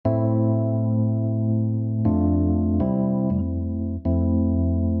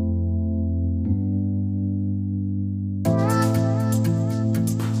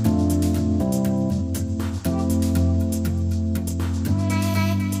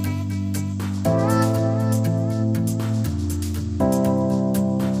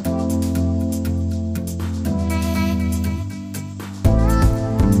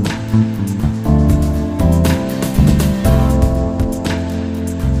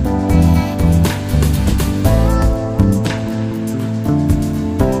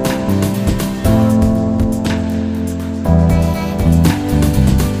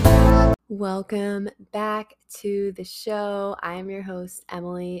Welcome back to the show. I am your host,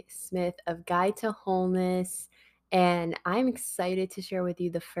 Emily Smith of Guide to Wholeness, and I'm excited to share with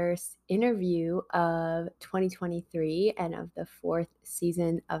you the first interview of 2023 and of the fourth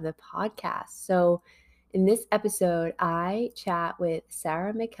season of the podcast. So, in this episode, I chat with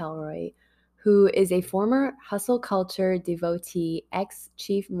Sarah McElroy, who is a former hustle culture devotee, ex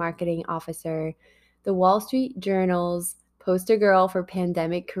chief marketing officer, the Wall Street Journal's poster girl for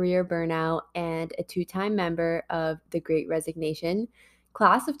pandemic career burnout, and a two-time member of the Great Resignation,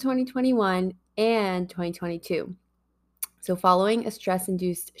 class of 2021 and 2022. So, following a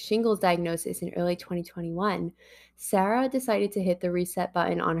stress-induced shingles diagnosis in early 2021, Sarah decided to hit the reset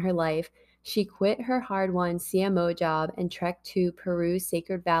button on her life. She quit her hard-won CMO job and trekked to Peru's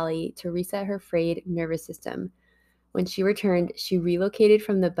Sacred Valley to reset her frayed nervous system. When she returned, she relocated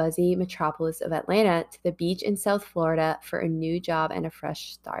from the buzzy metropolis of Atlanta to the beach in South Florida for a new job and a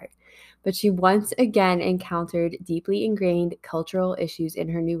fresh start. But she once again encountered deeply ingrained cultural issues in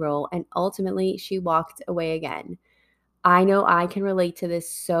her new role, and ultimately she walked away again. I know I can relate to this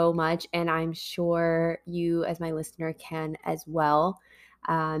so much, and I'm sure you, as my listener, can as well.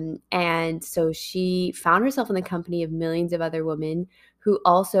 And so she found herself in the company of millions of other women who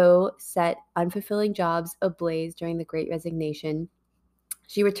also set unfulfilling jobs ablaze during the Great Resignation.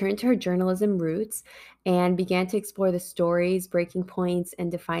 She returned to her journalism roots and began to explore the stories, breaking points,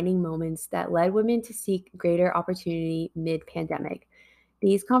 and defining moments that led women to seek greater opportunity mid pandemic.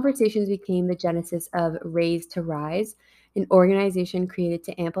 These conversations became the genesis of Raise to Rise, an organization created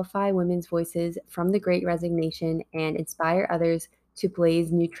to amplify women's voices from the Great Resignation and inspire others to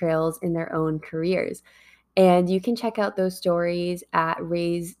blaze new trails in their own careers. And you can check out those stories at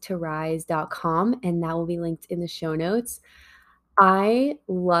raiseToRise.com, and that will be linked in the show notes. I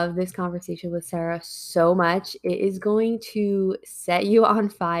love this conversation with Sarah so much. It is going to set you on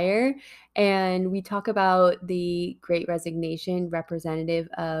fire. And we talk about the Great Resignation, representative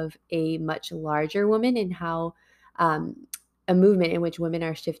of a much larger woman, and how um, a movement in which women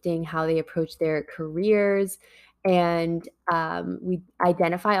are shifting how they approach their careers. And we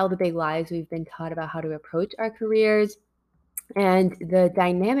identify all the big lies we've been taught about how to approach our careers and the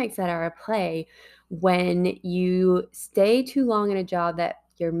dynamics that are at play when you stay too long in a job that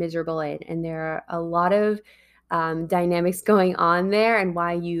you're miserable in. And there are a lot of dynamics going on there, and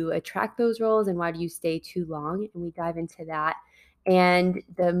why you attract those roles and why do you stay too long. And we dive into that. And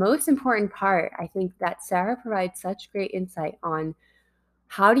the most important part, I think that Sarah provides such great insight on: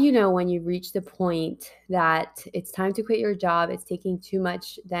 how do you know when you reach the point that it's time to quit your job? It's taking too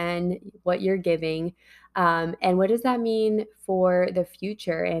much than what you're giving. And what does that mean for the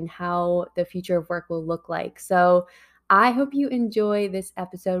future and how the future of work will look like? So I hope you enjoy this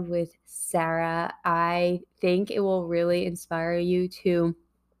episode with Sarah. I think it will really inspire you to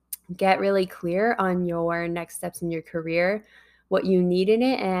get really clear on your next steps in your career, what you need in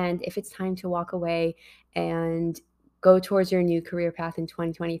it, and if it's time to walk away and go towards your new career path in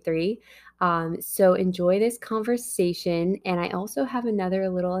 2023. So enjoy this conversation. And I also have another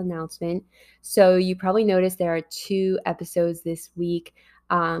little announcement. So you probably noticed there are two episodes this week.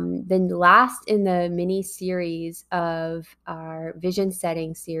 The last in the mini series of our vision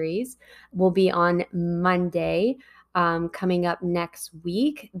setting series will be on Monday, coming up next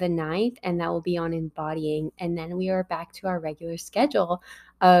week, the 9th, and that will be on embodying. And then we are back to our regular schedule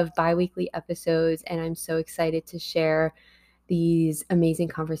of bi-weekly episodes. And I'm so excited to share these amazing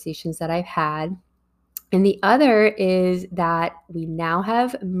conversations that I've had. And the other is that we now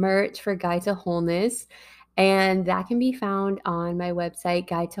have merch for Guide to Wholeness, and that can be found on my website,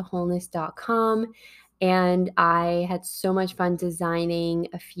 guidetowholeness.com. And I had so much fun designing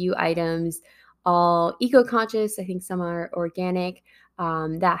a few items, all eco-conscious. I think some are organic,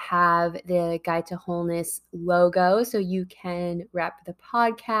 that have the Guide to Wholeness logo. So you can rep the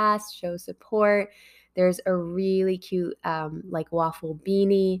podcast, show support. There's a really cute like waffle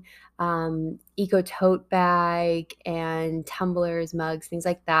beanie, eco tote bag, and tumblers, mugs, things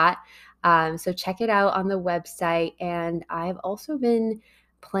like that. So check it out on the website. And I've also been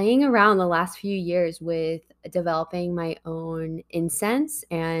playing around the last few years with developing my own incense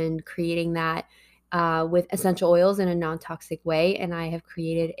and creating that with essential oils in a non-toxic way. And I have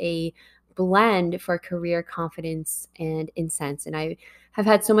created a blend for career confidence and incense. And I have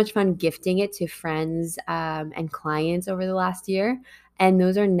had so much fun gifting it to friends and clients over the last year. And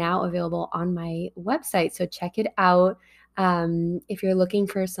those are now available on my website. So check it out if you're looking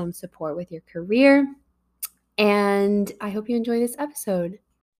for some support with your career. And I hope you enjoy this episode.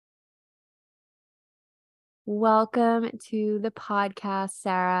 Welcome to the podcast,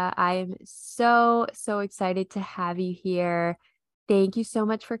 Sarah. I'm so excited to have you here. Thank you so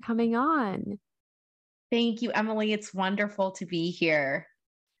much for coming on. Thank you, Emily. It's wonderful to be here.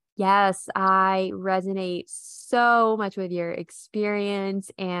 Yes, I resonate so much with your experience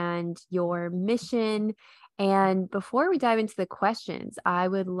and your mission. And before we dive into the questions, I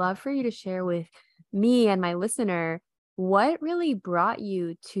would love for you to share with me and my listener what really brought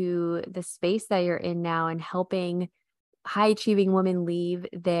you to the space that you're in now and helping high achieving women leave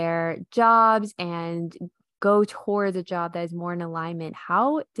their jobs and go towards a job that is more in alignment.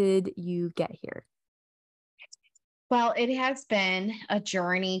 How did you get here? Well, it has been a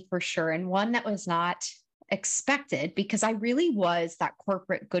journey for sure, and one that was not expected because I really was that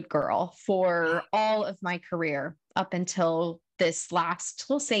corporate good girl for all of my career up until this last,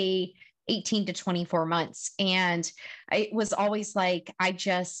 we'll say, 18 to 24 months. And it was always like, I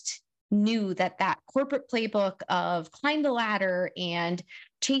just knew that that corporate playbook of climb the ladder and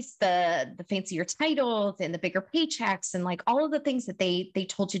chase the fancier titles and the bigger paychecks and like all of the things that they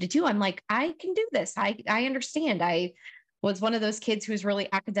told you to do. I'm like, I can do this. I understand. I was one of those kids who was really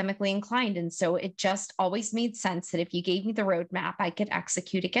academically inclined. And so it just always made sense that if you gave me the roadmap, I could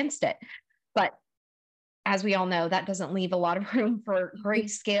execute against it. But as we all know, that doesn't leave a lot of room for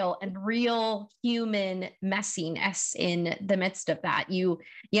grayscale and real human messiness in the midst of that. You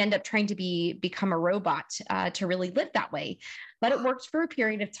end up trying to become a robot to really live that way. But it worked for a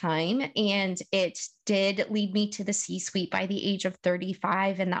period of time, and it did lead me to the C-suite by the age of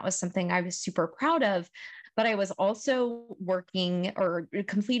 35, and that was something I was super proud of. But I was also working or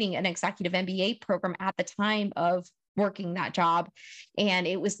completing an executive MBA program at the time of working that job, and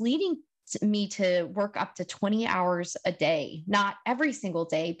it was leading me to work up to 20 hours a day, not every single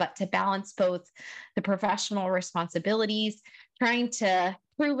day, but to balance both the professional responsibilities, trying to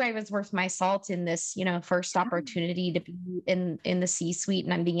prove I was worth my salt in this, first opportunity to be in the C-suite.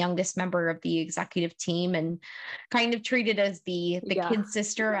 And I'm the youngest member of the executive team and kind of treated as the Yeah. kid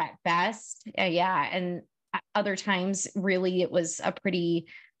sister at best. Yeah. And other times really it was a pretty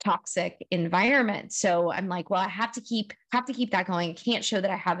toxic environment. So I'm like, well, I have to keep that going. I can't show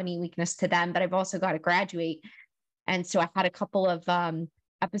that I have any weakness to them, but I've also got to graduate. And so I had a couple of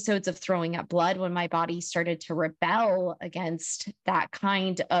episodes of throwing up blood when my body started to rebel against that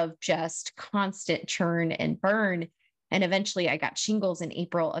kind of just constant churn and burn. And eventually I got shingles in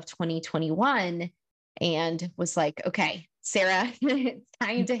April of 2021 and was like, okay, Sarah, it's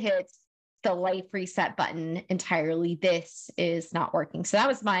time to hit the life reset button entirely. This is not working. So that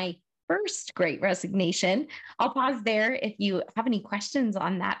was my first great resignation. I'll pause there if you have any questions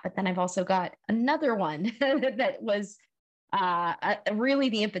on that. But then I've also got another one that was really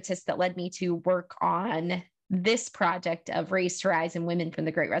the impetus that led me to work on this project of Race to Rise and Women from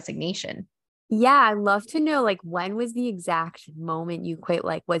the Great Resignation. Yeah, I'd love to know, like, when was the exact moment you quit?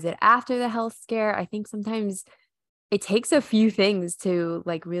 Like, was it after the health scare? I think sometimes it takes a few things to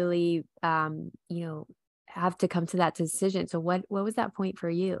like really have to come to that decision. So what was that point for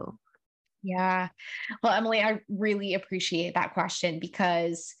you? Yeah. Well, Emily, I really appreciate that question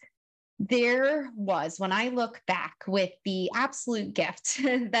because there was, when I look back with the absolute gift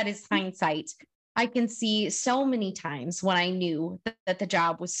that is hindsight, I can see so many times when I knew that the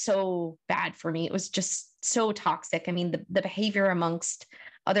job was so bad for me. It was just so toxic. I mean, the behavior amongst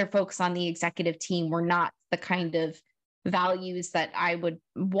other folks on the executive team were not the kind of values that I would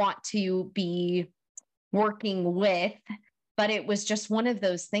want to be working with. But it was just one of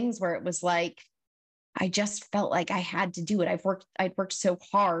those things where it was like, I just felt like I had to do it. I'd worked so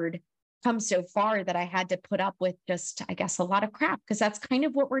hard, come so far that I had to put up with just, I guess, a lot of crap because that's kind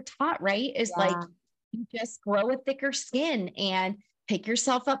of what we're taught, right? Is like Yeah. you just grow a thicker skin and pick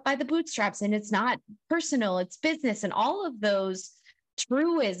yourself up by the bootstraps. And it's not personal, it's business, and all of those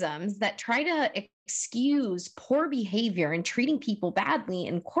truisms that try to excuse poor behavior and treating people badly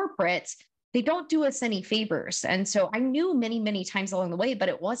in corporates, they don't do us any favors. And so I knew many, many times along the way, but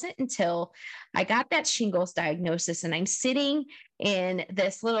it wasn't until I got that shingles diagnosis and I'm sitting in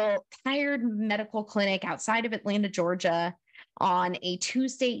this little tired medical clinic outside of Atlanta, Georgia on a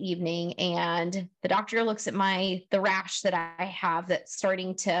Tuesday evening. And the doctor looks at the rash that I have that's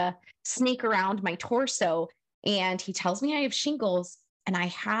starting to snake around my torso. And he tells me I have shingles. And I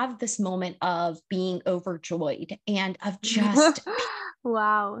have this moment of being overjoyed and of just,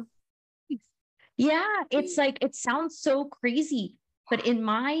 Wow. yeah, it's like, it sounds so crazy, but in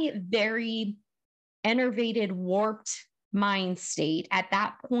my very enervated, warped mind state at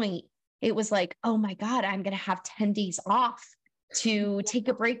that point, it was like, oh my God, I'm going to have 10 days off to take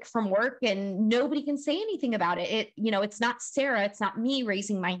a break from work and nobody can say anything about it. It's not Sarah, it's not me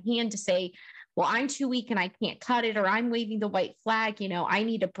raising my hand to say, well, I'm too weak and I can't cut it, or I'm waving the white flag, I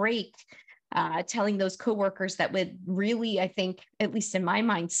need a break. telling those coworkers that would really, I think, at least in my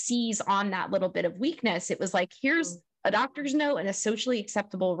mind, seize on that little bit of weakness. It was like, here's a doctor's note and a socially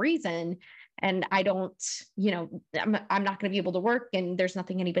acceptable reason. And I don't, I'm not going to be able to work and there's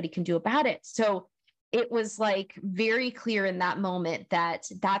nothing anybody can do about it. So it was like very clear in that moment that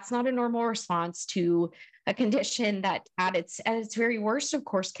that's not a normal response to a condition that at its very worst, of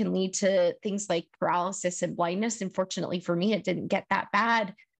course, can lead to things like paralysis and blindness. Unfortunately for me, it didn't get that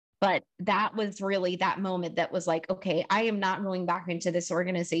bad. But that was really that moment that was like, okay, I am not going back into this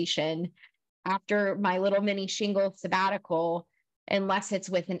organization after my little mini shingle sabbatical unless it's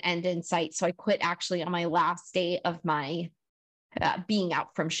with an end in sight. So I quit actually on my last day of my being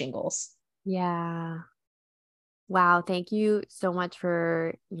out from shingles. Yeah. Wow. Thank you so much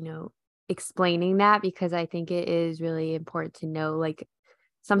for, explaining that because I think it is really important to know. Like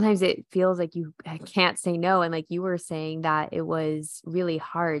sometimes it feels like you can't say no. And like you were saying that it was really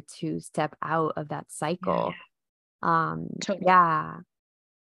hard to step out of that Yeah. cycle. Totally. Yeah.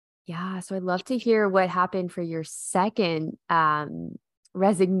 Yeah. So I'd love to hear what happened for your second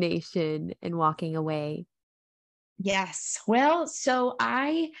resignation and walking away. Yes. Well, so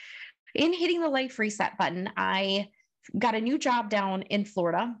in hitting the life reset button, I got a new job down in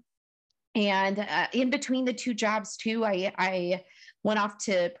Florida. And in between the two jobs, too, I went off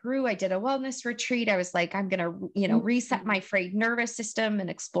to Peru. I did a wellness retreat. I was like, I'm going to, reset Mhm. my frayed nervous system and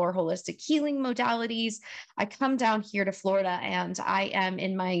explore holistic healing modalities. I come down here to Florida and I am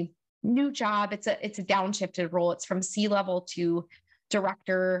in my new job. It's a downshifted role. It's from C-level to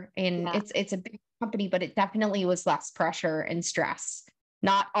director, and Yeah. it's a big company, but it definitely was less pressure and stress,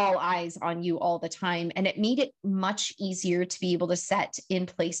 not all eyes on you all the time. And it made it much easier to be able to set in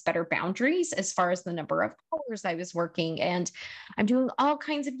place better boundaries as far as the number of hours I was working. And I'm doing all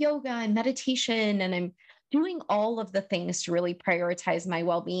kinds of yoga and meditation, and I'm doing all of the things to really prioritize my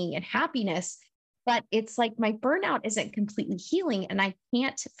well being and happiness. But it's like my burnout isn't completely healing, and I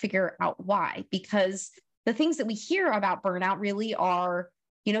can't figure out why, because the things that we hear about burnout really are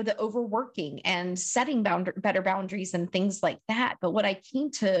the overworking and setting better boundaries and things like that. But what I came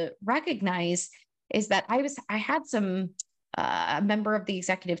to recognize is that I had some a member of the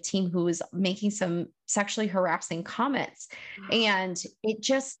executive team who was making some sexually harassing comments, and it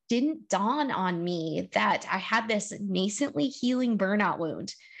just didn't dawn on me that I had this nascently healing burnout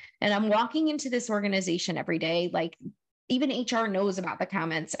wound. And I'm walking into this organization every day, like even HR knows about the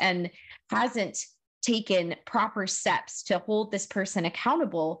comments and hasn't taken proper steps to hold this person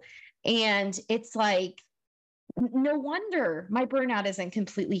accountable. And it's like, no wonder my burnout isn't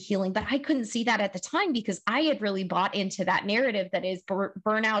completely healing. But I couldn't see that at the time because I had really bought into that narrative that is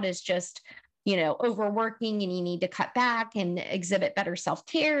burnout is just, overworking and you need to cut back and exhibit better self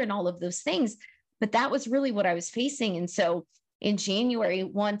care and all of those things. But that was really what I was facing. And so in January,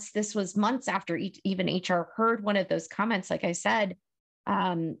 once this was months after even HR heard one of those comments, like I said,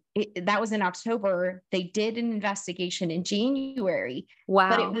 that was in October. They did an investigation in January,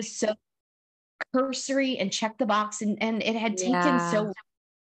 but it Wow. was so cursory and checked the box, and it had taken Yeah. so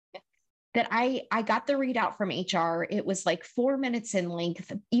that I got the readout from HR. It was like 4 minutes in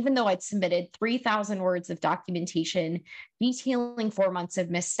length, even though I'd submitted 3,000 words of documentation detailing 4 months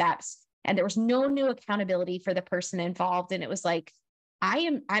of missteps, and there was no new accountability for the person involved. And it was like,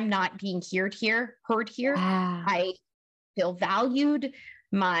 I'm not being heard here. Yeah. I feel valued.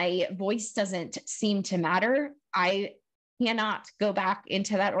 My voice doesn't seem to matter. I cannot go back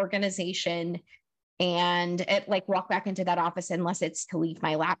into that organization and walk back into that office unless it's to leave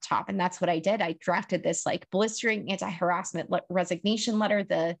my laptop. And that's what I did. I drafted this like blistering anti-harassment resignation letter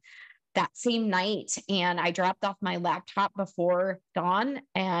that same night, and I dropped off my laptop before dawn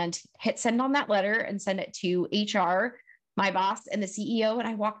and hit send on that letter and send it to HR, my boss, and the CEO. And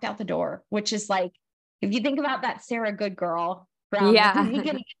I walked out the door, which is like, if you think about that Sarah Good girl from the Yeah.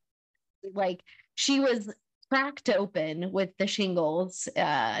 beginning, like she was cracked open with the shingles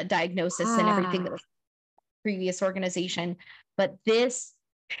diagnosis and everything that Ah. was previous organization, but this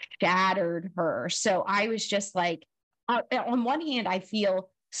shattered her. So I was just like, on one hand, I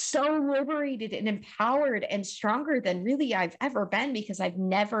feel so liberated and empowered and stronger than really I've ever been, because I've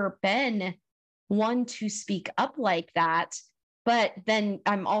never been one to speak up like that. But then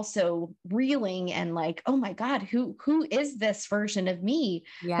I'm also reeling and like, oh my God, who is this version of me?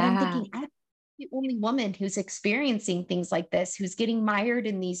 But I'm Yeah. thinking, I'm the only woman who's experiencing things like this, who's getting mired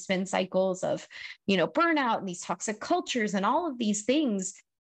in these spin cycles of, burnout and these toxic cultures and all of these things,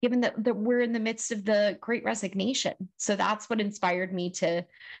 given that we're in the midst of the great resignation. So that's what inspired me to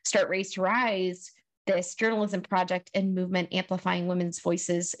start Race to Rise, this journalism project and movement amplifying women's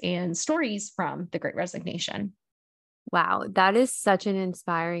voices and stories from the great resignation. Wow, that is such an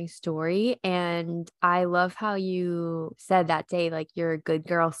inspiring story, and I love how you said that day, like, your good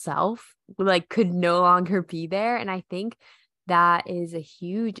girl self, like, could no longer be there, and I think that is a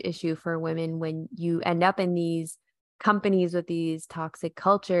huge issue for women when you end up in these companies with these toxic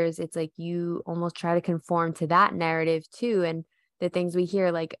cultures. It's like you almost try to conform to that narrative too, and the things we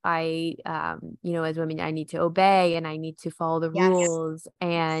hear, like, as women, I need to obey and I need to follow the Yes, rules,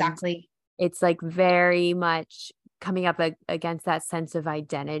 and exactly. it's, like, very much coming up against that sense of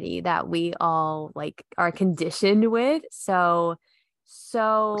identity that we all, like, are conditioned with, so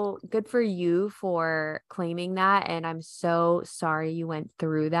good for you for claiming that, and I'm so sorry you went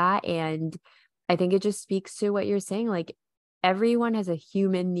through that, and I think it just speaks to what you're saying, like, everyone has a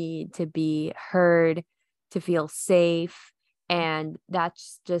human need to be heard, to feel safe, and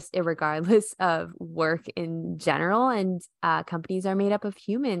that's just irregardless of work in general, and, companies are made up of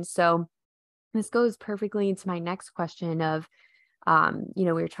humans, so this goes perfectly into my next question of,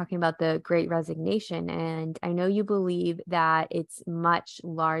 we were talking about the great resignation, and I know you believe that it's a much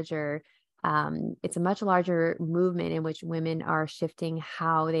larger movement in which women are shifting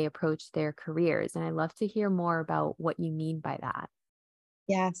how they approach their careers. And I'd love to hear more about what you mean by that.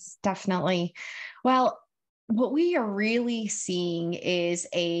 Yes, definitely. Well, what we are really seeing is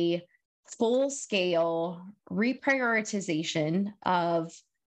a full scale reprioritization of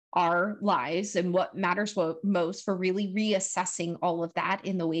our lives and what matters most for really reassessing all of that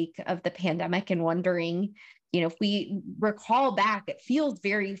in the wake of the pandemic and wondering, if we recall back, it feels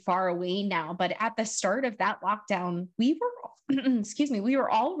very far away now, but at the start of that lockdown, we were, excuse me, we were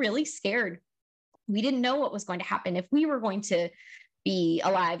all really scared. We didn't know what was going to happen, if we were going to be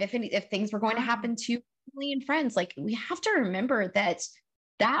alive, if things were going to Yeah. happen to family and friends. Like, we have to remember that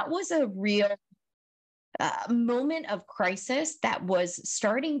that was a real moment of crisis that was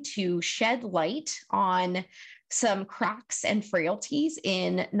starting to shed light on some cracks and frailties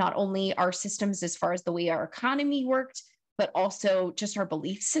in not only our systems as far as the way our economy worked, but also just our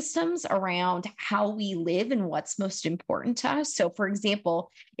belief systems around how we live and what's most important to us. So, for example,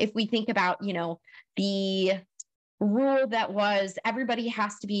 if we think about, the rule that was everybody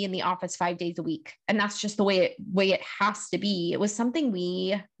has to be in the office 5 days a week, and that's just the way it has to be. It was something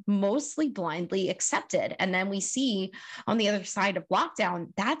we mostly blindly accepted, and then we see on the other side of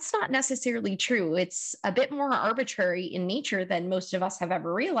lockdown that's not necessarily true. It's a bit more arbitrary in nature than most of us have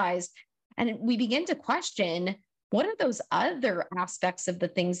ever realized, and we begin to question, what are those other aspects of the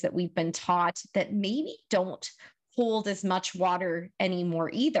things that we've been taught that maybe don't hold as much water anymore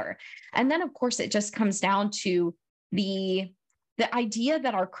either. And then, of course, it just comes down to the the idea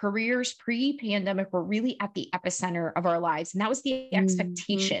that our careers pre-pandemic were really at the epicenter of our lives, and that was the Mhm.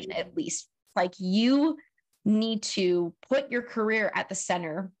 expectation, at least. Like, you need to put your career at the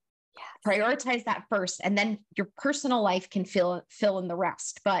center, Yes. prioritize that first, and then your personal life can fill in the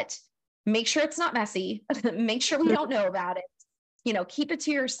rest. But make sure it's not messy. Make sure we don't know about it. Keep it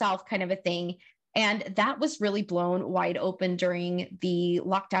to yourself, kind of a thing. And that was really blown wide open during the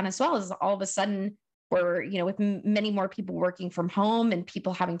lockdown, as well as all of a sudden we're, with many more people working from home and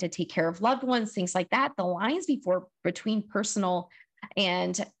people having to take care of loved ones, things like that. The lines between personal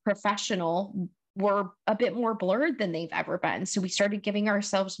and professional were a bit more blurred than they've ever been. So we started giving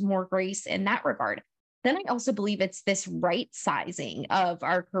ourselves more grace in that regard. Then I also believe it's this right sizing of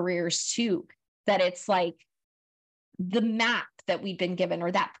our careers too, that it's like the map that we've been given,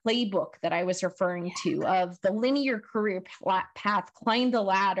 or that playbook that I was referring to, of the linear career path, climb the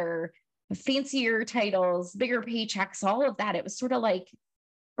ladder, fancier titles, bigger paychecks, all of that. It was sort of like,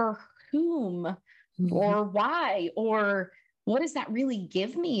 for whom Mhm. or why, or what does that really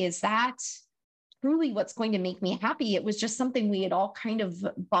give me? Is that truly what's going to make me happy? It was just something we had all kind of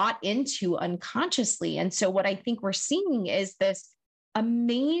bought into unconsciously. And so, what I think we're seeing is this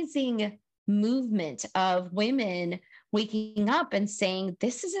amazing movement of women waking up and saying,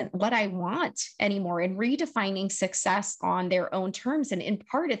 this isn't what I want anymore, and redefining success on their own terms. And in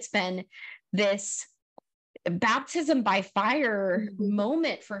part, it's been this baptism by fire Mhm.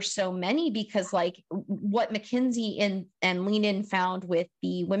 moment for so many, because like what McKinsey and Lean In found with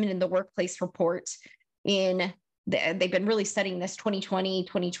the Women in the Workplace report, they've been really studying this 2020,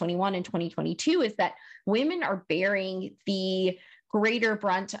 2021, and 2022, is that women are bearing the greater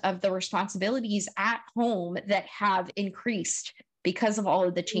brunt of the responsibilities at home that have increased because of all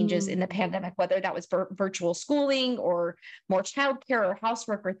of the changes in the Mm. pandemic, whether that was virtual schooling or more childcare or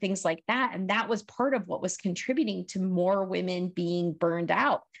housework or things like that. And that was part of what was contributing to more women being burned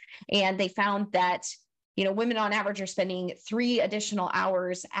out. And they found that, women on average are spending 3 additional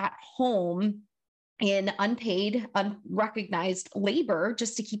hours at home in unpaid, unrecognized labor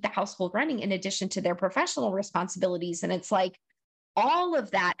just to keep the household running in addition to their professional responsibilities. And it's like all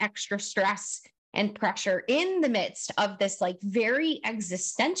of that extra stress and pressure in the midst of this like very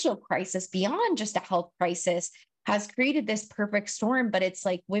existential crisis beyond just a health crisis has created this perfect storm. But it's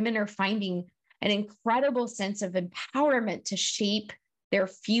like women are finding an incredible sense of empowerment to shape their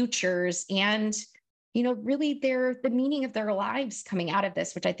futures and, really the meaning of their lives coming out of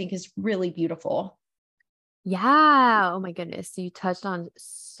this, which I think is really beautiful. Yeah. Oh my goodness. You touched on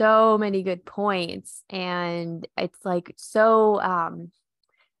so many good points. And it's like so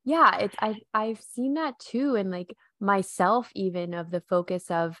yeah, I've seen that too and like myself even of the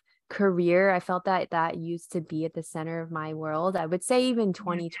focus of career. I felt that that used to be at the center of my world. I would say even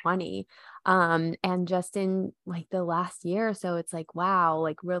 2020. And just in like the last year or so it's like wow,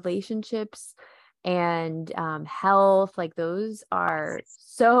 like relationships and health, like those are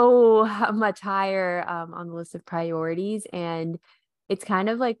so much higher on the list of priorities. And it's kind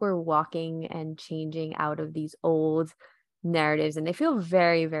of like we're walking and changing out of these old narratives, and they feel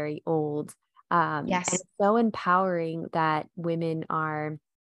very, very old. And Yes. it's so empowering that women are,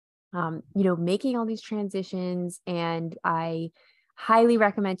 making all these transitions. And I highly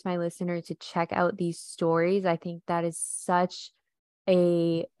recommend to my listener to check out these stories. I think that is such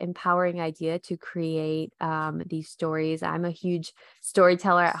a empowering idea to create these stories. I'm a huge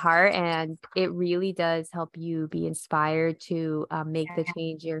storyteller at heart, and it really does help you be inspired to make the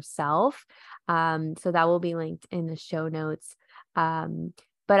change yourself. So that will be linked in the show notes. Um,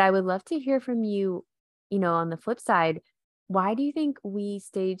 but I would love to hear from you, on the flip side, why do you think we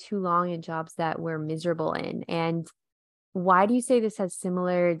stay too long in jobs that we're miserable in? And why do you say this has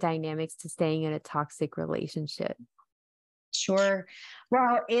similar dynamics to staying in a toxic relationship? Sure.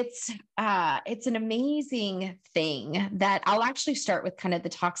 Well, it's an amazing thing that I'll actually start with kind of the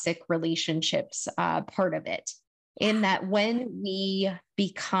toxic relationships part of it. In that when we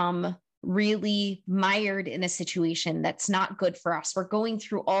become really mired in a situation that's not good for us, we're going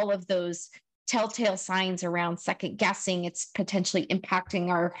through all of those telltale signs around second guessing. It's potentially impacting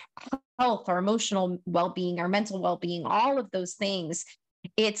our health, our emotional well-being, our mental well-being, all of those things.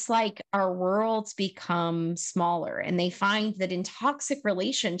 It's like our worlds become smaller, and they find that in toxic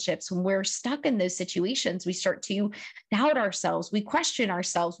relationships, when we're stuck in those situations, we start to doubt ourselves, we question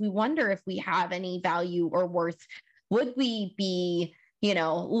ourselves, we wonder if we have any value or worth. Would we be,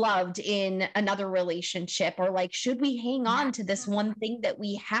 loved in another relationship, or like should we hang on to this one thing that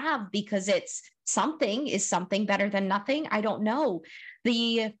we have because it's something, is something better than nothing? I don't know.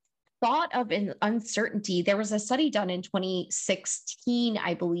 The thought of an uncertainty. There was a study done in 2016,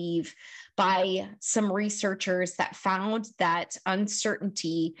 I believe, by some researchers that found that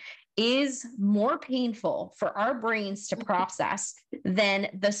uncertainty is more painful for our brains to process than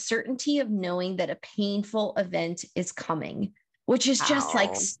the certainty of knowing that a painful event is coming, which is just like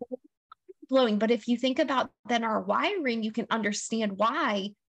Wow. so blowing. But if you think about then our wiring, you can understand why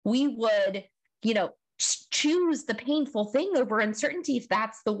we would, choose the painful thing over uncertainty if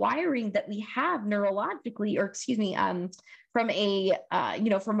that's the wiring that we have neurologically, or excuse me, from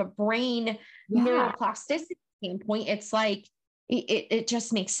a brain Yeah. neuroplasticity standpoint. It's like it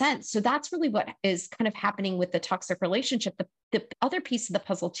just makes sense. So that's really what is kind of happening with the toxic relationship. The other piece of the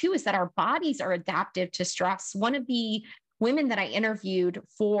puzzle too is that our bodies are adaptive to stress. One of the women that I interviewed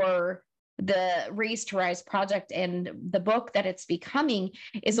for the Raise to Rise project and the book that it's becoming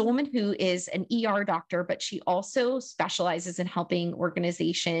is a woman who is an ER doctor, but she also specializes in helping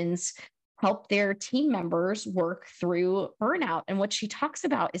organizations help their team members work through burnout. And what she talks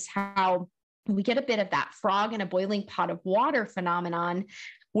about is how we get a bit of that frog in a boiling pot of water phenomenon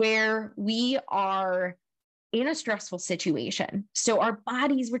where we are in a stressful situation. So our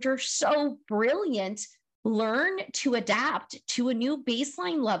bodies, which are so brilliant, learn to adapt to a new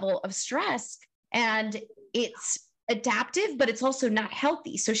baseline level of stress. And it's adaptive, but it's also not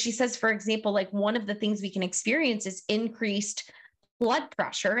healthy. So she says, for example, like one of the things we can experience is increased blood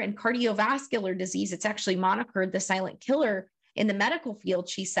pressure and cardiovascular disease. It's actually monikered the silent killer in the medical field,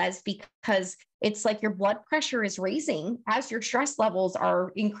 she says, because it's like your blood pressure is raising as your stress levels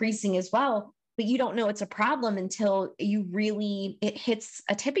are increasing as well, but you don't know it's a problem until it hits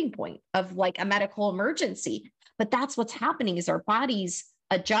a tipping point of like a medical emergency. But that's what's happening is our bodies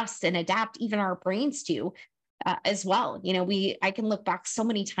adjust and adapt, even our brains do as well. I can look back so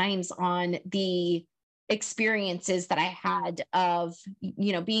many times on the experiences that I had of,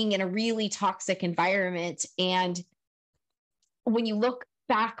 being in a really toxic environment. And when you look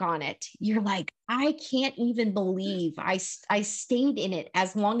back on it, you're like, I can't even believe I stayed in it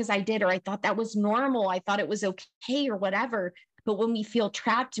as long as I did, or I thought that was normal. I thought it was okay or whatever. But when we feel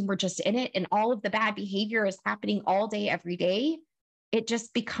trapped and we're just in it and all of the bad behavior is happening all day, every day, it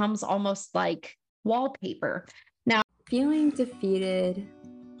just becomes almost like wallpaper. Now, Feeling defeated,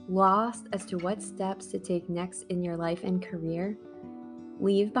 lost as to what steps to take next in your life and career?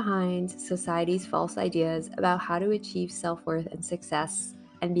 Leave behind society's false ideas about how to achieve self-worth and success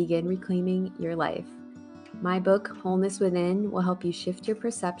and begin reclaiming your life. My book, Wholeness Within, will help you shift your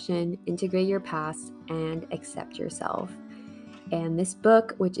perception, integrate your past, and accept yourself. And this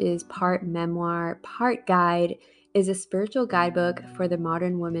book, which is part memoir, part guide, is a spiritual guidebook for the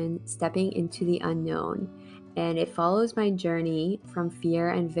modern woman stepping into the unknown. And it follows my journey from fear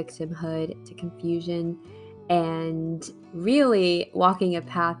and victimhood to confusion and really walking a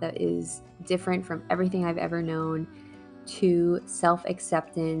path that is different from everything I've ever known to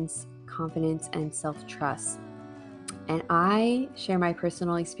self-acceptance, confidence, and self-trust. And I share my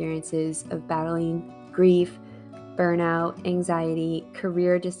personal experiences of battling grief, burnout, anxiety,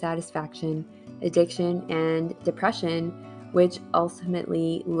 career dissatisfaction, addiction, and depression, which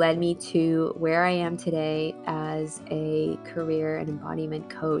ultimately led me to where I am today as a career and embodiment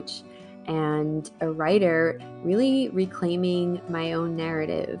coach and a writer, really reclaiming my own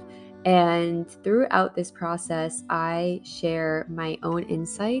narrative. And throughout this process, I share my own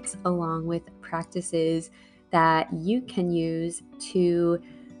insights along with practices that you can use to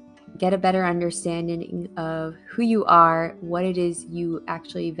get a better understanding of who you are, what it is you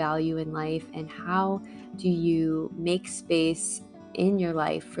actually value in life, and how do you make space in your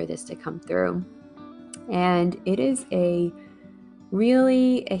life for this to come through. And it is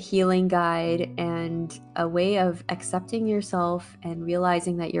really a healing guide and a way of accepting yourself and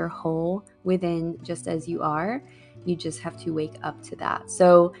realizing that you're whole within just as you are. You just have to wake up to that.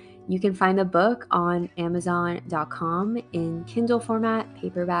 So you can find the book on Amazon.com in Kindle format,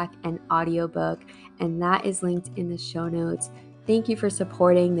 paperback, and audiobook, and that is linked in the show notes. Thank you for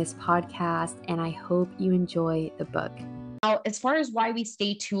supporting this podcast, and I hope you enjoy the book. now, as far as why we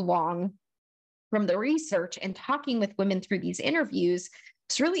stay too long, from the research and talking with women through these interviews, I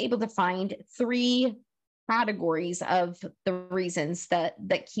was really able to find three categories of the reasons that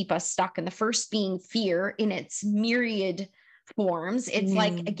keep us stuck. And the first being fear in its myriad forms. It's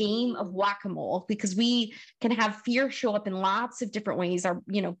like a game of whack-a-mole because we can have fear show up in lots of different ways. Our,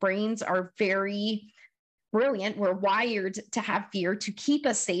 brains are very brilliant. We're wired to have fear to keep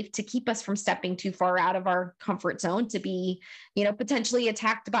us safe, to keep us from stepping too far out of our comfort zone, to be, potentially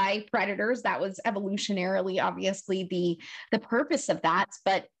attacked by predators. That was evolutionarily, obviously, the purpose of that.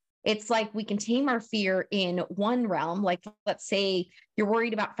 But it's like we can tame our fear in one realm. Like, let's say you're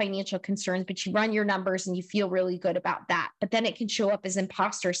worried about financial concerns, but you run your numbers and you feel really good about that. But then it can show up as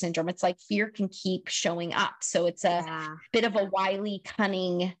imposter syndrome. It's like fear can keep showing up. So it's a bit of a wily,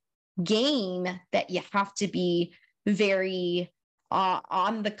 cunning game that you have to be very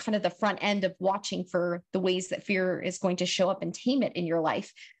on the kind of the front end of watching for the ways that fear is going to show up and tame it in your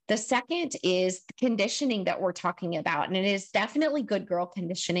life. The second is the conditioning that we're talking about. And it is definitely good girl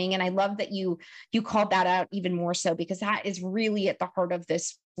conditioning. And I love that you called that out even more so, because that is really at the heart of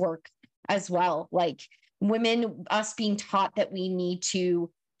this work as well. Like women, us being taught that we need to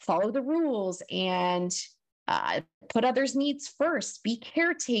follow the rules and put others' needs first, be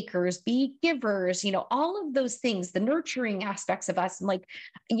caretakers, be givers, all of those things, the nurturing aspects of us. And like,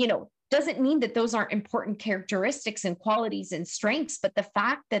 doesn't mean that those aren't important characteristics and qualities and strengths, but the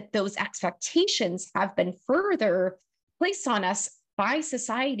fact that those expectations have been further placed on us by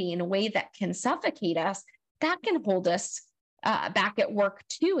society in a way that can suffocate us, that can hold us back at work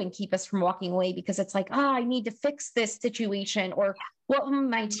too and keep us from walking away, because it's like, I need to fix this situation, or what will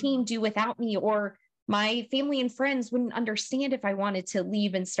my team do without me, or my family and friends wouldn't understand if I wanted to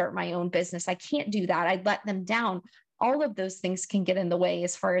leave and start my own business. I can't do that. I'd let them down. All of those things can get in the way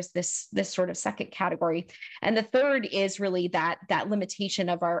as far as this sort of second category. And the third is really that limitation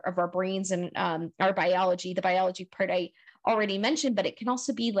of our brains and our biology. The biology part I already mentioned, but it can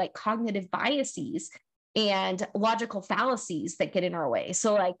also be like cognitive biases and logical fallacies that get in our way.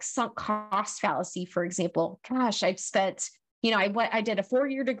 So like sunk cost fallacy, for example. Gosh, I've spent I did a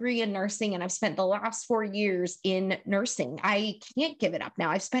 4-year degree in nursing, and I've spent the last 4 years in nursing. I can't give it up now.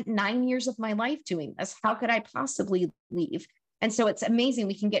 I've spent 9 years of my life doing this. How could I possibly leave? And so it's amazing.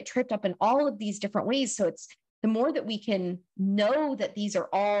 We can get tripped up in all of these different ways. So it's the more that we can know that these are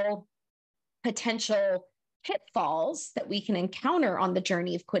all potential pitfalls that we can encounter on the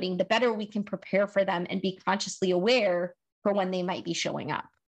journey of quitting, the better we can prepare for them and be consciously aware for when they might be showing up.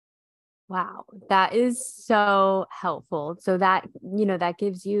 Wow, that is so helpful. So that, that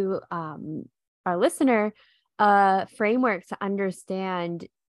gives you, our listener, a framework to understand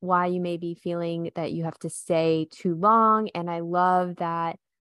why you may be feeling that you have to stay too long. And I love that,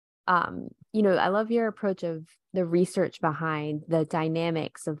 I love your approach of the research behind the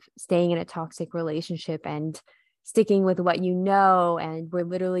dynamics of staying in a toxic relationship and sticking with what you know. And we're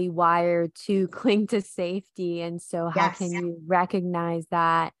literally wired to cling to safety. And so, how can Yes. you recognize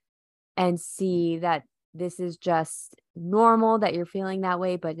that and see that this is just normal that you're feeling that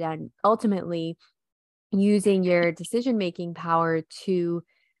way, but then ultimately using your decision making power to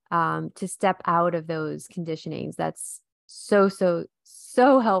step out of those conditionings. That's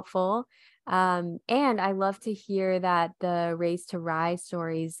so helpful. And I love to hear that the Race to Rise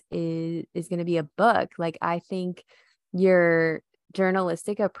stories is going to be a book. Like, I think your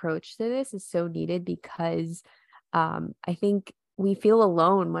journalistic approach to this is so needed because I think we feel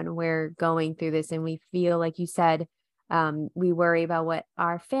alone when we're going through this, and we feel, like you said, we worry about what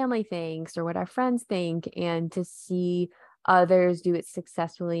our family thinks or what our friends think, and to see others do it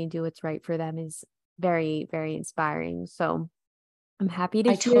successfully and do what's right for them is very, very inspiring. So I'm happy to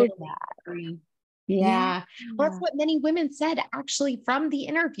I hear totally that. agree. Yeah. Yeah. Well, that's what many women said actually from the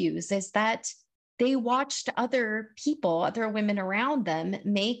interviews, is that they watched other people, other women around them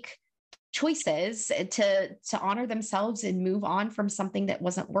make choices to honor themselves and move on from something that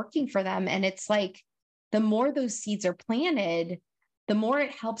wasn't working for them. And it's like the more those seeds are planted, the more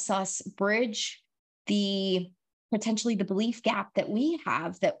it helps us bridge the potentially the belief gap that we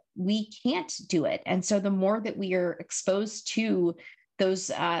have that we can't do it. And so the more that we are exposed to those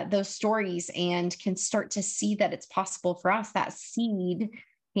stories and can start to see that it's possible for us, that seed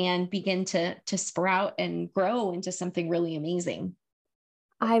can begin to sprout and grow into something really amazing.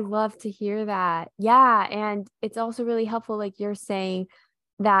 I love to hear that. Yeah. And it's also really helpful, like you're saying,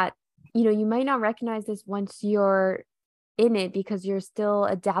 that, you might not recognize this once you're in it because you're still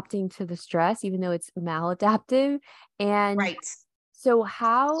adapting to the stress, even though it's maladaptive. And Right. so,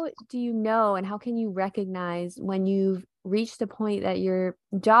 how do you know, and how can you recognize when you've reached a point that your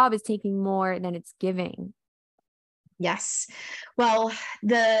job is taking more than it's giving? Yes. Well,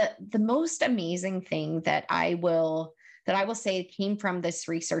 the most amazing thing that I will say came from this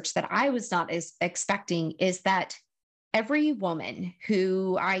research that I was not as expecting is that every woman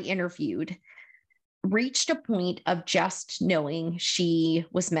who I interviewed reached a point of just knowing she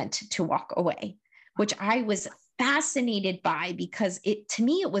was meant to walk away, which I was fascinated by because it to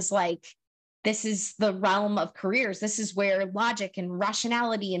me it was like this is the realm of careers. This is where logic and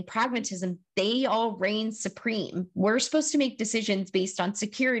rationality and pragmatism, they all reign supreme. We're supposed to make decisions based on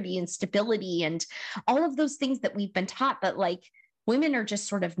security and stability and all of those things that we've been taught, but like women are just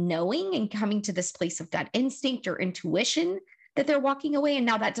sort of knowing and coming to this place of gut instinct or intuition that they're walking away. And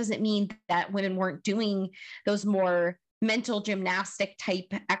now that doesn't mean that women weren't doing those more mental gymnastic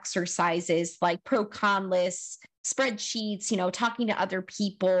type exercises like pro con lists, spreadsheets, talking to other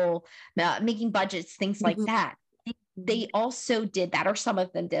people, making budgets, things like Mhm. that. They also did that, or some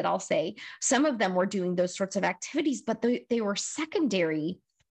of them did, I'll say. Some of them were doing those sorts of activities, but they were secondary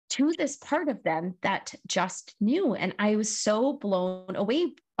to this part of them that just knew. And I was so blown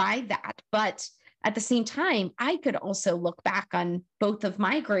away by that. But at the same time, I could also look back on both of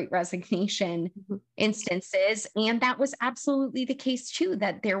my great resignation Mhm. instances. And that was absolutely the case too,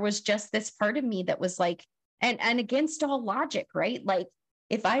 that there was just this part of me that was like, and against all logic, right? Like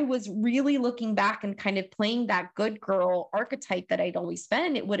if I was really looking back and kind of playing that good girl archetype that I'd always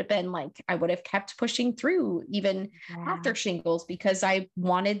been, it would have been like I would have kept pushing through even Yeah. after shingles because I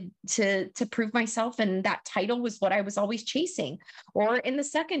wanted to prove myself, and that title was what I was always chasing. Or in the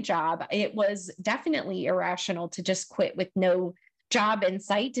second job, it was definitely irrational to just quit with no job in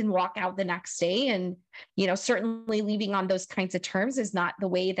sight and walk out the next day. And certainly leaving on those kinds of terms is not the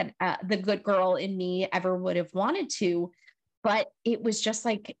way that the good girl in me ever would have wanted to. But it was just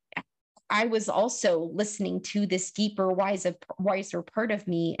like I was also listening to this deeper, wiser part of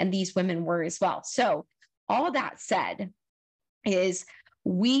me, and these women were as well. So, all that said, is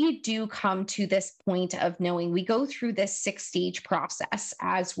we do come to this point of knowing we go through this 6 stage process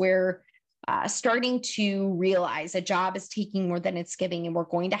as we're starting to realize a job is taking more than it's giving and we're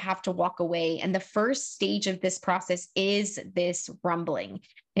going to have to walk away. And the first stage of this process is this rumbling,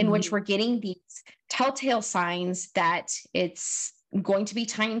 in which Mhm. we're getting these telltale signs that it's going to be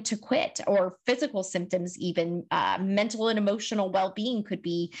time to quit, or physical symptoms, even mental and emotional well-being could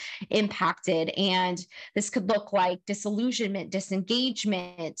be impacted. And this could look like disillusionment,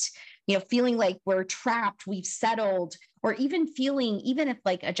 disengagement, feeling like we're trapped, we've settled, or even feeling, even if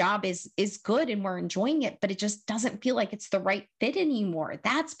like a job is good and we're enjoying it, but it just doesn't feel like it's the right fit anymore.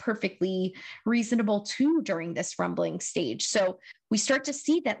 That's perfectly reasonable too during this rumbling stage. So we start to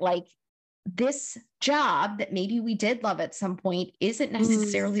see that like this job that maybe we did love at some point isn't Mm.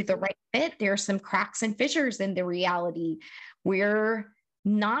 necessarily the right fit. There are some cracks and fissures in the reality. We're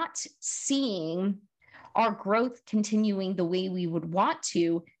not seeing our growth continuing the way we would want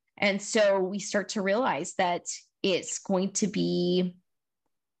to. And so we start to realize that it's going to be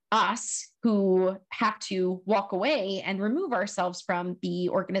us who have to walk away and remove ourselves from the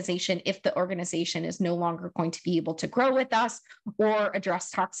organization if the organization is no longer going to be able to grow with us or address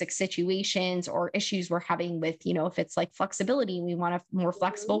toxic situations or issues we're having with, if it's like flexibility, we want a more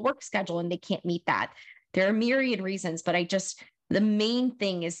flexible work schedule and they can't meet that. There are myriad reasons, but the main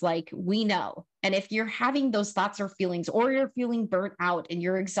thing is like, we know. And if you're having those thoughts or feelings, or you're feeling burnt out and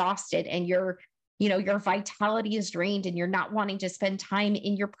you're exhausted and your vitality is drained and you're not wanting to spend time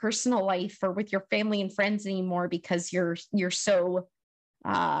in your personal life or with your family and friends anymore because you're so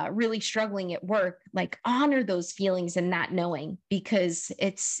really struggling at work, like honor those feelings and that knowing, because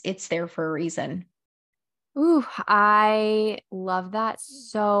it's there for a reason. Ooh, I love that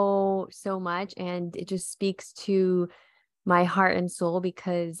so, so much. And it just speaks to my heart and soul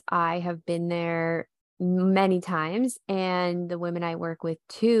because I have been there many times. And the women I work with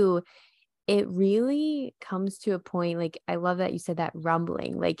too, it really comes to a point. Like, I love that you said that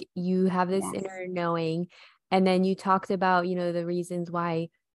rumbling, like you have this Yes. inner knowing. And then you talked about, the reasons why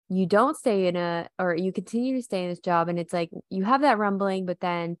you don't stay or you continue to stay in this job. And it's like you have that rumbling, but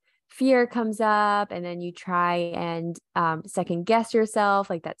then fear comes up and then you try and second guess yourself,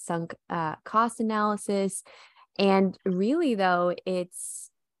 like that sunk cost analysis. And really, though, it's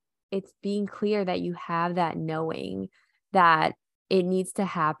being clear that you have that knowing that it needs to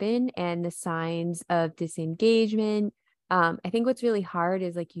happen and the signs of disengagement. I think what's really hard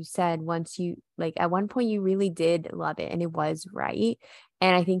is, like you said, once you like at one point you really did love it and it was right.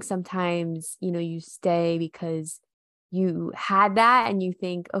 And I think sometimes, you stay because you had that and you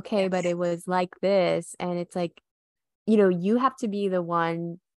think, okay, but Yes. it was like this. And it's like, you have to be the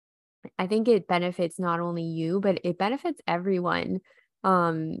one. I think it benefits not only you, but it benefits everyone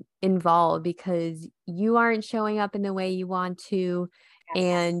involved because you aren't showing up in the way you want to, Yes.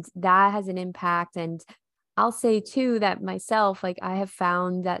 and that has an impact. And I'll say too that myself, like I have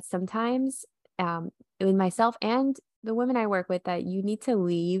found that sometimes with myself and the women I work with, that you need to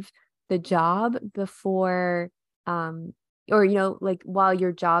leave the job before um or like while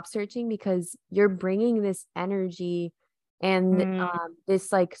you're job searching, because you're bringing this energy and Mm,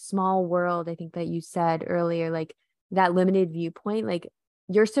 this like small world, I think that you said earlier, like that limited viewpoint, like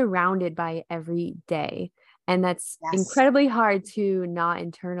you're surrounded by it every day. And that's yes. incredibly hard to not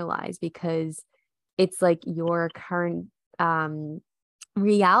internalize because it's like your current um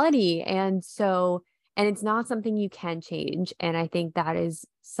reality. And it's not something you can change. And I think that is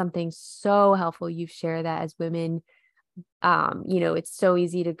something so helpful you've shared, that as women, it's so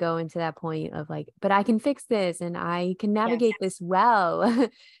easy to go into that point of like, but I can fix this and I can Yes. navigate this well.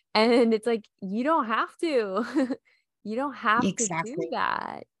 And it's like, you don't have to. You don't have to do Exactly.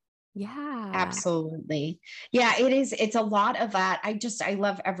 that. Yeah. Absolutely. Yeah, it is. It's a lot of that. I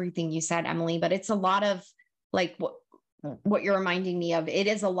love everything you said, Emily, but it's a lot of like what you're reminding me of. It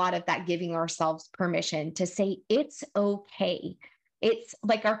is a lot of that giving ourselves permission to say it's okay. It's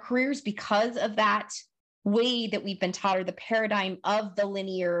like our careers, because of that way that we've been taught, or the paradigm of the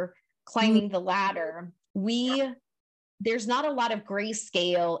linear Mm. climbing the ladder. There's not a lot of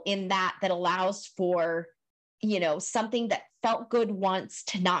grayscale in that allows for, something that felt good once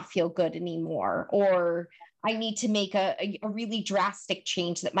to not feel good anymore, or I need to make a really drastic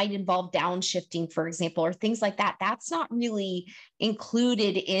change that might involve downshifting, for example, or things like that. That's not really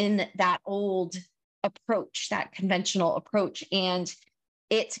included in that old approach, that conventional approach. And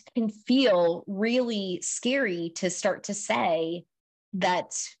it can feel really scary to start to say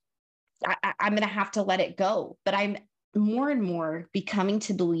that I'm going to have to let it go. But I'm more and more becoming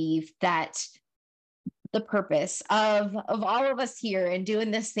to believe that the purpose of all of us here and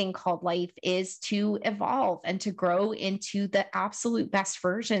doing this thing called life is to evolve and to grow into the absolute best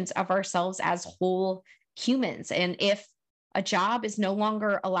versions of ourselves as whole humans. And if a job is no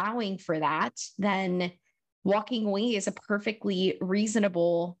longer allowing for that, then walking away is a perfectly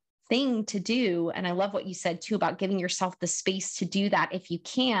reasonable thing to do. And I love what you said too about giving yourself the space to do that if you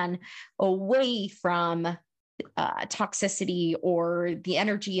can, away from toxicity or the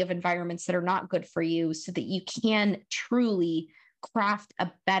energy of environments that are not good for you, so that you can truly craft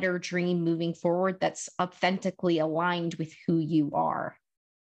a better dream moving forward that's authentically aligned with who you are.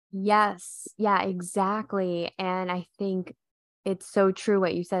 Yes. Yeah, exactly. And I think it's so true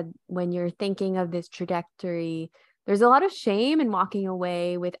what you said. When you're thinking of this trajectory, there's a lot of shame in walking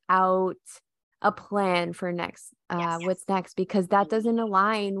away without a plan for next, Yes. what's next, because that doesn't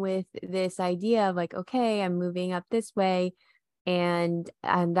align with this idea of like, okay, I'm moving up this way. And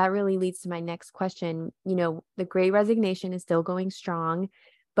that really leads to my next question. The Great Resignation is still going strong,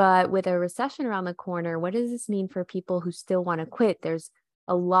 but with a recession around the corner, what does this mean for people who still want to quit? There's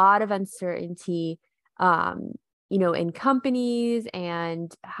a lot of uncertainty, um, in companies,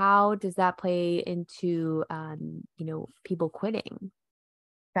 and how does that play into, people quitting?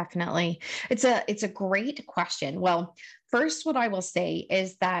 Definitely. It's a great question. Well, first, what I will say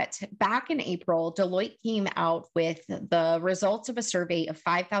is that back in April, Deloitte came out with the results of a survey of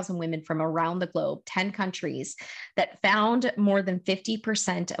 5,000 women from around the globe, 10 countries, that found more than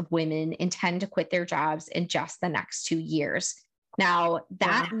 50% of women intend to quit their jobs in just the next 2 years. Now,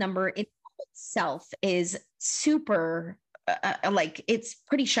 that Wow. number in itself is super, like, it's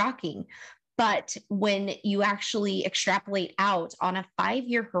pretty shocking. But when you actually extrapolate out on a 5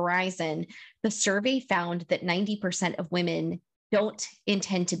 year horizon, the survey found that 90% of women don't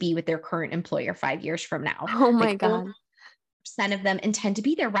intend to be with their current employer 5 years from now. Oh my Like only God. percent of them intend to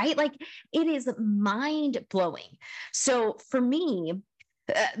be there, right? Like it is mind blowing. So for me,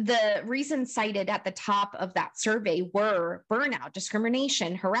 the reasons cited at the top of that survey were burnout,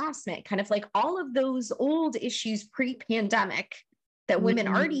 discrimination, harassment, kind of like all of those old issues pre pandemic that women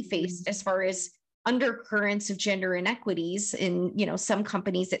already Mm. faced as far as undercurrents of gender inequities. In some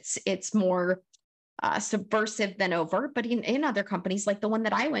companies it's more subversive than overt, but in other companies like the one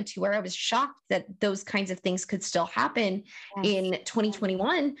that I went to, where I was shocked that those kinds of things could still happen Yes. in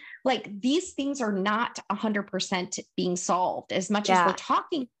 2021, like these things are not 100% being solved. As much as we're Yeah.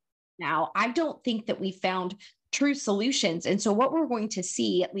 talking now, I don't think that we found true solutions. And so what we're going to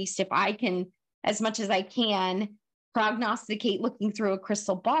see, at least if I can, as much as I can prognosticate looking through a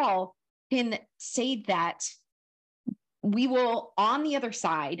crystal ball, can say that we will, on the other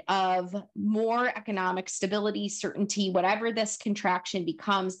side of more economic stability, certainty, whatever this contraction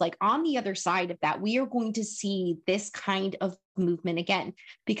becomes, like on the other side of that, we are going to see this kind of movement again.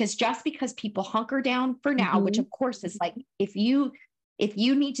 Because just because people hunker down for now, which Hmm. of course is like, if you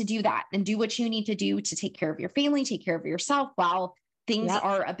need to do that and do what you need to do to take care of your family, take care of yourself while things Yep.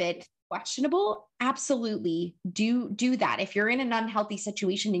 are a bit questionable, absolutely do that. If you're in an unhealthy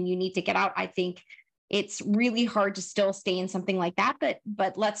situation and you need to get out, I think it's really hard to still stay in something like that.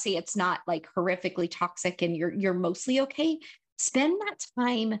 But let's say it's not like horrifically toxic and you're mostly okay. Spend that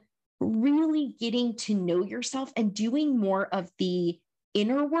time really getting to know yourself and doing more of the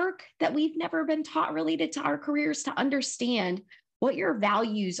inner work that we've never been taught related to our careers, to understand what your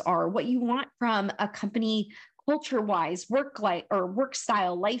values are, what you want from a company culture wise, work life or work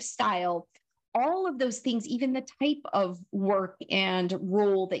style, lifestyle, all of those things, even the type of work and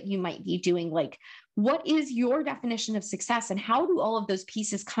role that you might be doing. Like, what is your definition of success, and how do all of those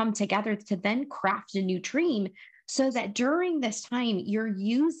pieces come together to then craft a new dream, so that during this time you're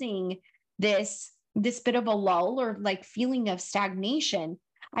using this bit of a lull or like feeling of stagnation.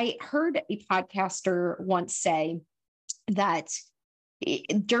 I heard a podcaster once say that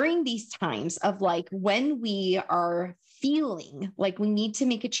during these times of like when we are feeling like we need to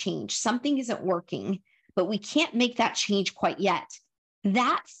make a change, something isn't working, but we can't make that change quite yet.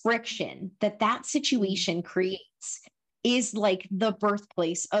 That friction that situation creates is like the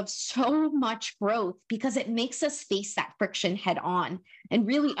birthplace of so much growth, because it makes us face that friction head on and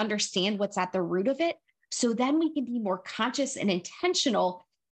really understand what's at the root of it. So then we can be more conscious and intentional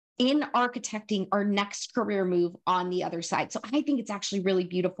in architecting our next career move on the other side. So I think it's actually really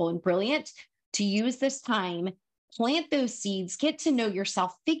beautiful and brilliant to use this time, plant those seeds, get to know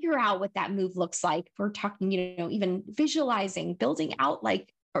yourself, figure out what that move looks like. If we're talking, even visualizing, building out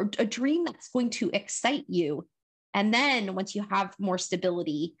like a dream that's going to excite you. And then once you have more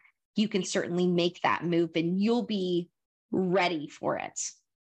stability, you can certainly make that move and you'll be ready for it.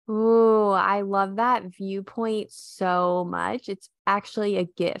 Ooh, I love that viewpoint so much. It's actually a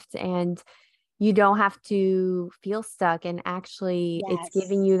gift, and you don't have to feel stuck. And actually, it's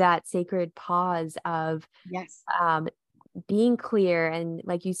giving Yes. you that sacred pause of, Yes. um, being clear. And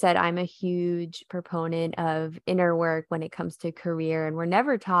like you said, I'm a huge proponent of inner work when it comes to career, and we're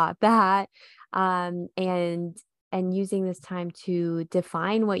never taught that. And using this time to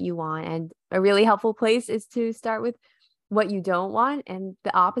define what you want. And a really helpful place is to start with what you don't want, and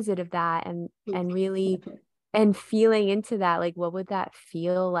the opposite of that, and really, and feeling into that, like what would that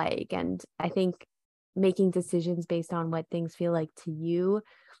feel like? And I think making decisions based on what things feel like to you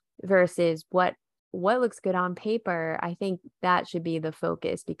versus what looks good on paper, I think that should be the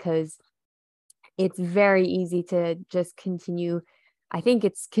focus, because it's very easy to just continue I think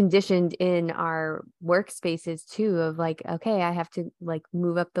it's conditioned in our workspaces too of like, okay, I have to like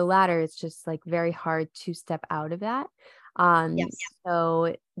move up the ladder. It's just like very hard to step out of that. Um, Yes.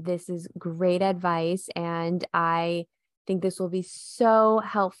 so this is great advice, and I think this will be so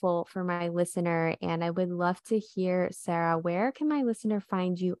helpful for my listener. And I would love to hear, Sarah, where can my listener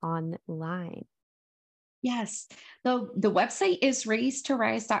find you online? Yes. The website is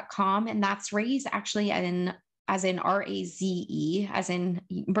raise2rise.com, and that's raise actually as in RAZE, as in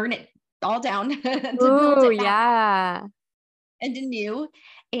burn it all down to build Ooh, it back yeah. and anew.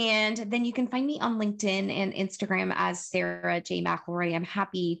 And then you can find me on LinkedIn and Instagram as Sarah J. McElroy. I'm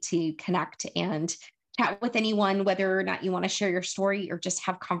happy to connect and chat with anyone, whether or not you want to share your story or just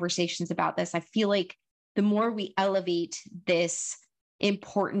have conversations about this. I feel like the more we elevate this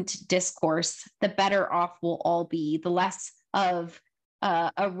important discourse, the better off we'll all be, the less of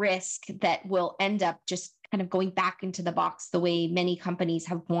a risk that will end up just kind of going back into the box the way many companies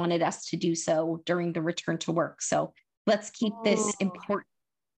have wanted us to do so during the return to work. So let's keep this Ooh. important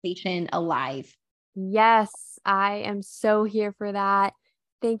conversation alive. Yes, I am so here for that.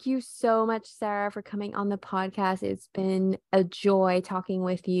 Thank you so much, Sarah, for coming on the podcast. It's been a joy talking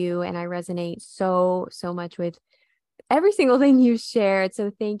with you, and I resonate so, so much with every single thing you shared.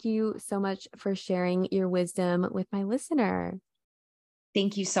 So thank you so much for sharing your wisdom with my listener.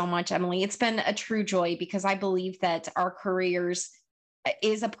 Thank you so much, Emily. It's been a true joy because I believe that our careers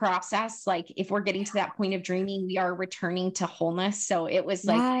is a process. Like if we're getting to that point of dreaming, we are returning to wholeness. So it was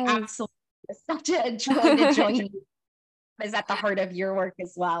like Yes. absolutely such a joy to join you. Is at the heart of your work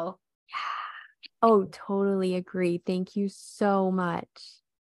as well. Oh, totally agree. Thank you so much.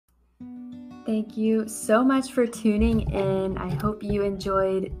 Thank you so much for tuning in. I hope you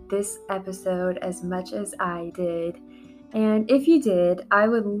enjoyed this episode as much as I did. And if you did, I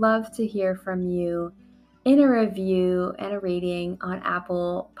would love to hear from you in a review and a rating on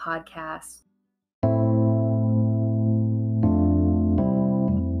Apple Podcasts.